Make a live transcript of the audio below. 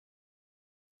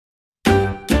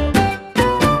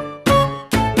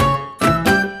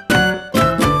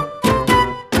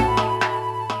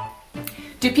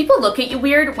Do people look at you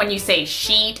weird when you say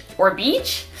sheet or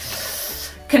beach?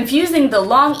 Confusing the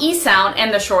long E sound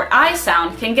and the short I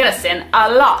sound can get us in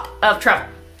a lot of trouble.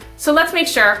 So let's make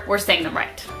sure we're saying them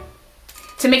right.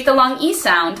 To make the long E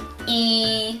sound,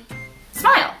 E,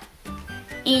 smile.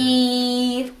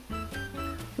 E.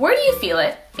 Where do you feel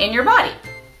it in your body?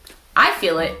 I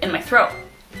feel it in my throat.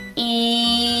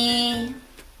 E.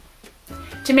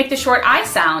 To make the short I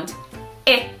sound,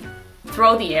 I,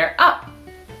 throw the air up.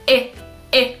 I,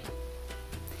 I.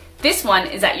 This one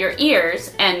is at your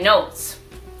ears and nose.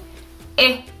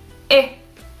 I, I.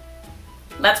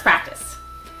 Let's practice.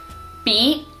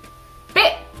 Beat,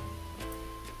 bit.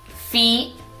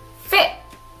 Feet, fit.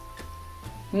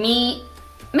 Meet,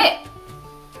 mit.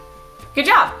 Good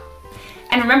job.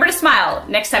 And remember to smile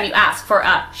next time you ask for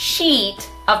a sheet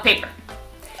of paper.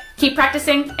 Keep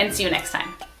practicing and see you next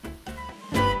time.